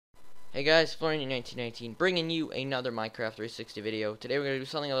Hey guys, Florian1919 bringing you another Minecraft 360 video. Today we're going to do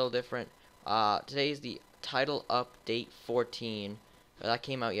something a little different. Today is the title update 14. That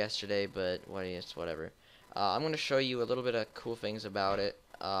came out yesterday, but whatever. I'm going to show you a little bit of cool things about it.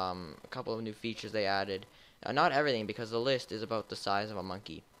 A couple of new features they added. Not everything, because the list is about the size of a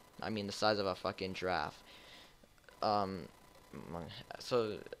monkey. I mean the size of a fucking giraffe. Um,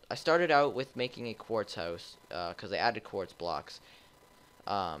 so I started out with making a quartz house, because they added quartz blocks.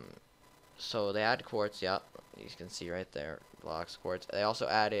 Um, So they added quartz, yep. You can see right there, blocks, quartz. They also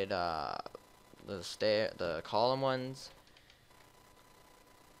added the column ones,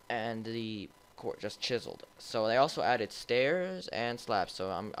 and the quartz just chiseled. So they also added stairs and slabs.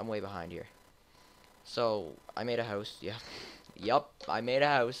 So I'm way behind here. So I made a house. Yeah, yup. I made a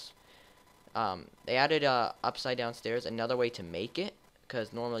house. They added upside down stairs. Another way to make it,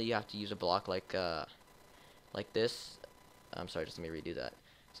 because normally you have to use a block like this. I'm sorry, just let me redo that.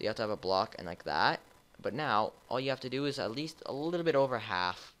 So you have to have a block and like that. But now, all you have to do is at least a little bit over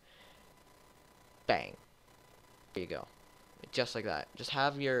half. Bang. There you go. Just like that. Just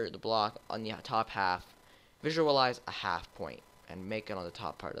have the block on the top half. Visualize a half point and make it on the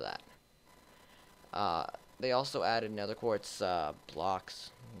top part of that. They also added another quartz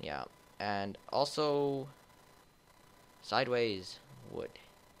blocks. Yeah. And also sideways wood.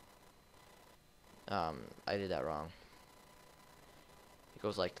 I did that wrong. It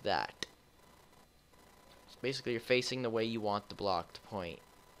goes like that. So basically, you're facing the way you want the block to point.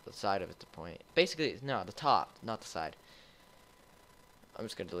 The side of it to point. Basically, no, the top, not the side. I'm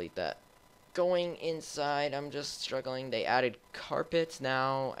just gonna delete that. Going inside, I'm just struggling. They added carpets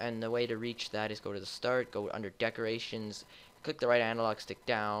now, and the way to reach that is go to the start, go under decorations, click the right analog stick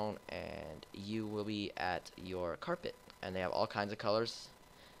down, and you will be at your carpet. And they have all kinds of colors,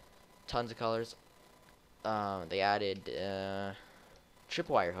 tons of colors. They added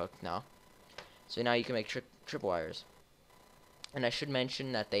tripwire hook now, so now you can make tripwires. And I should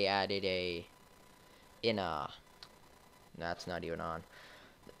mention that they added that's not even on.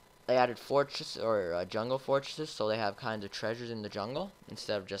 They added fortress or jungle fortresses, so they have kinds of treasures in the jungle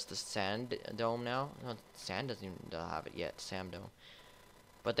instead of just the sand dome now. No, sand doesn't even have it yet, sand dome.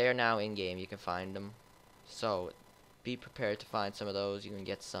 But they are now in game. You can find them. So be prepared to find some of those. You can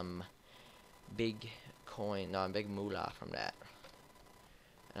get some big big moolah from that.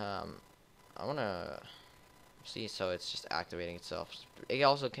 I wanna see. So it's just activating itself. It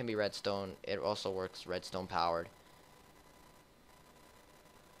also can be redstone. It also works redstone powered.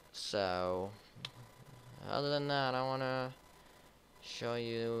 So, other than that, I want to show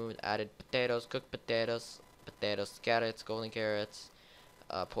you added potatoes, cooked potatoes, carrots, golden carrots,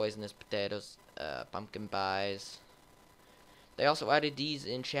 poisonous potatoes, pumpkin pies. They also added these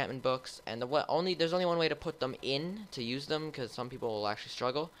enchantment books, and there's only one way to put them in to use them, because some people will actually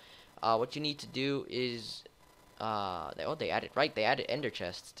struggle. What you need to do is, they added ender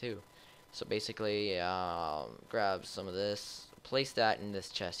chests too. So basically, grab some of this. Place that in this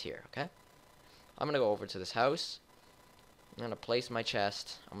chest here, okay? I'm gonna go over to this house. I'm gonna place my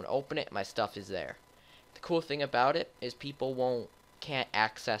chest. I'm gonna open it. My stuff is there. The cool thing about it is people can't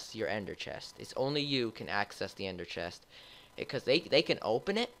access your ender chest. It's only you can access the ender chest, because they can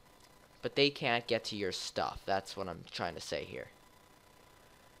open it, but they can't get to your stuff. That's what I'm trying to say here.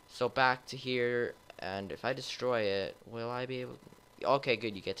 So back to here, and if I destroy it, will I be able? Okay,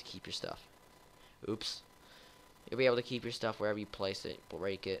 good. You get to keep your stuff. Oops. You'll be able to keep your stuff wherever you place it,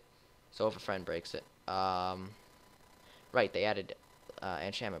 break it. So if a friend breaks it. Right, they added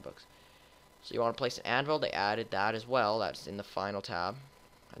enchantment books. So you want to place an anvil, they added that as well. That's in the final tab.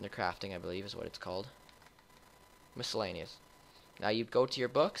 Under crafting, I believe, is what it's called. Miscellaneous. Now you go to your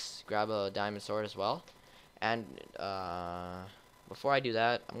books, grab a diamond sword as well. And before I do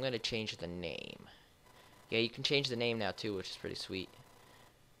that, I'm going to change the name. Yeah, you can change the name now too, which is pretty sweet.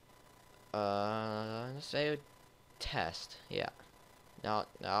 Let's say test. Yeah. No.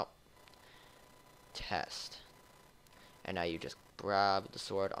 Test. And now you just grab the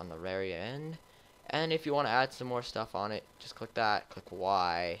sword on the very end. And if you want to add some more stuff on it, just click that, click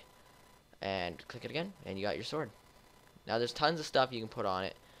Y, and click it again, and you got your sword. Now there's tons of stuff you can put on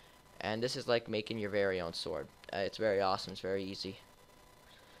it, and this is like making your very own sword. It's very awesome. It's very easy.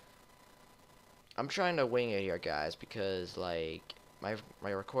 I'm trying to wing it here, guys, because like my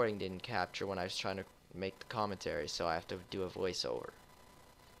recording didn't capture when I was trying to make the commentary, so I have to do a voiceover.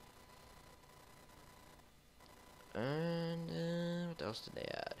 And what else did they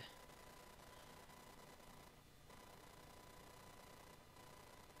add?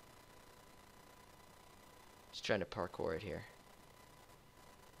 Just trying to parkour it here.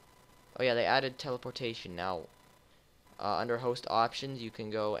 Oh yeah, they added teleportation now. under host options, you can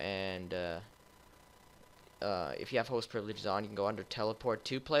go and if you have host privileges on, you can go under teleport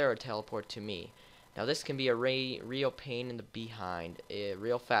to player or teleport to me. Now this can be a real pain in the behind,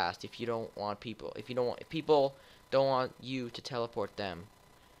 real fast if you don't want people, if people don't want you to teleport them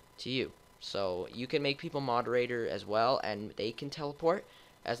to you. So you can make people moderator as well, and they can teleport,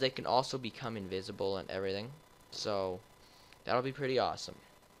 as they can also become invisible and everything. So that'll be pretty awesome.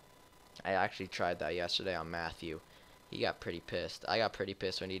 I actually tried that yesterday on Matthew. He got pretty pissed. I got pretty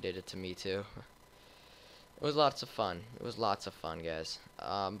pissed when he did it to me too. It was lots of fun. It was lots of fun, guys.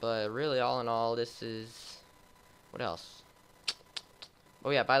 But really, all in all, this is... What else?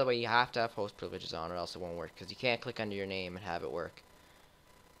 Oh yeah, by the way, you have to have host privileges on or else it won't work, because you can't click under your name and have it work.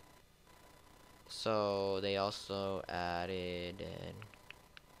 So, they also added...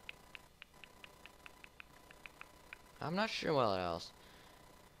 I'm not sure what else.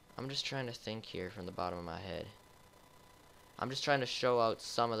 I'm just trying to think here from the bottom of my head. I'm just trying to show out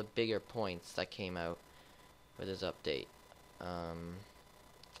some of the bigger points that came out with this update.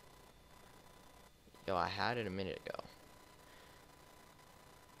 Yo, I had it a minute ago.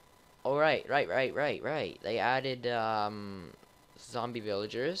 Oh, right. They added, zombie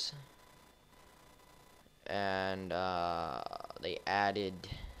villagers. And, they added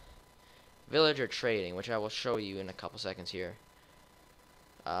villager trading, which I will show you in a couple seconds here.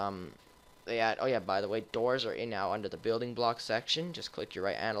 They add, oh yeah, by the way, doors are in now under the building block section. Just click your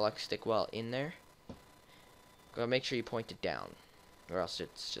right analog stick while in there. Go make sure you point it down, or else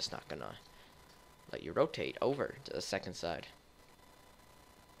it's just not gonna let you rotate over to the second side.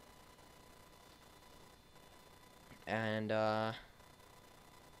 And I'm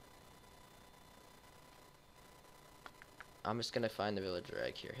just gonna find the villager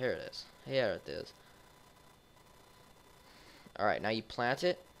egg here. Here it is. Here it is. Alright, now you plant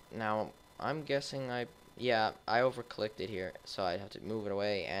it. Now I'm guessing I overclicked it here, so I have to move it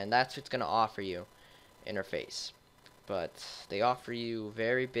away, and that's what's gonna offer you interface. But they offer you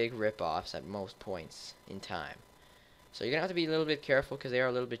very big rip-offs at most points in time. So you're gonna have to be a little bit careful because they are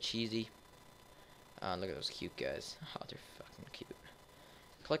a little bit cheesy. Look at those cute guys. Oh, they're fucking cute.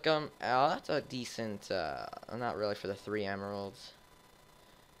 Click them. Oh, that's a decent, not really for the 3 emeralds.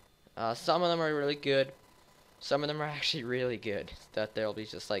 Some of them are really good. Some of them are actually really good. That there'll be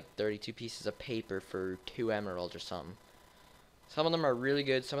just like 32 pieces of paper for 2 emeralds or something. Some of them are really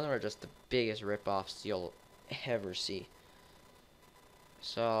good. Some of them are just the biggest rip-offs you'll ever see.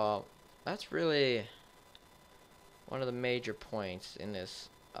 So that's really one of the major points in this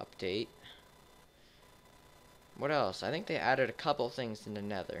update. What else? I think they added a couple things in the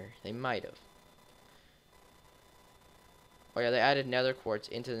nether. They might have. Oh yeah, they added nether quartz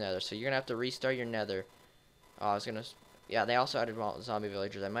into the nether, so you're gonna have to restart your nether. Yeah, they also added zombie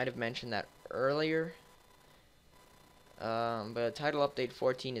villagers. I might have mentioned that earlier. But Title Update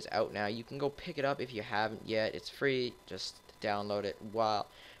 14 is out now. You can go pick it up if you haven't yet. It's free. Just download it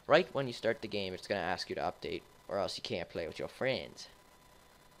right when you start the game. It's gonna ask you to update, or else you can't play with your friends.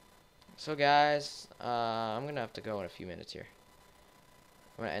 So guys, I'm gonna have to go in a few minutes here.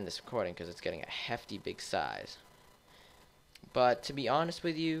 I'm gonna end this recording because it's getting a hefty big size. But to be honest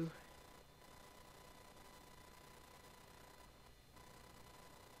with you,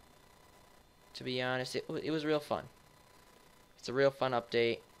 it was real fun. It's a real fun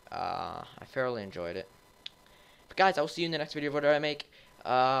update. I thoroughly enjoyed it. But guys, I'll see you in the next video. What do I make?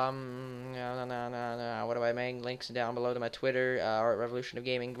 What do I make? Links down below to my Twitter, or Revolution of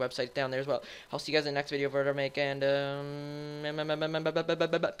Gaming website down there as well. I'll see you guys in the next video. What do I make? And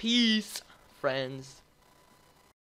peace, friends.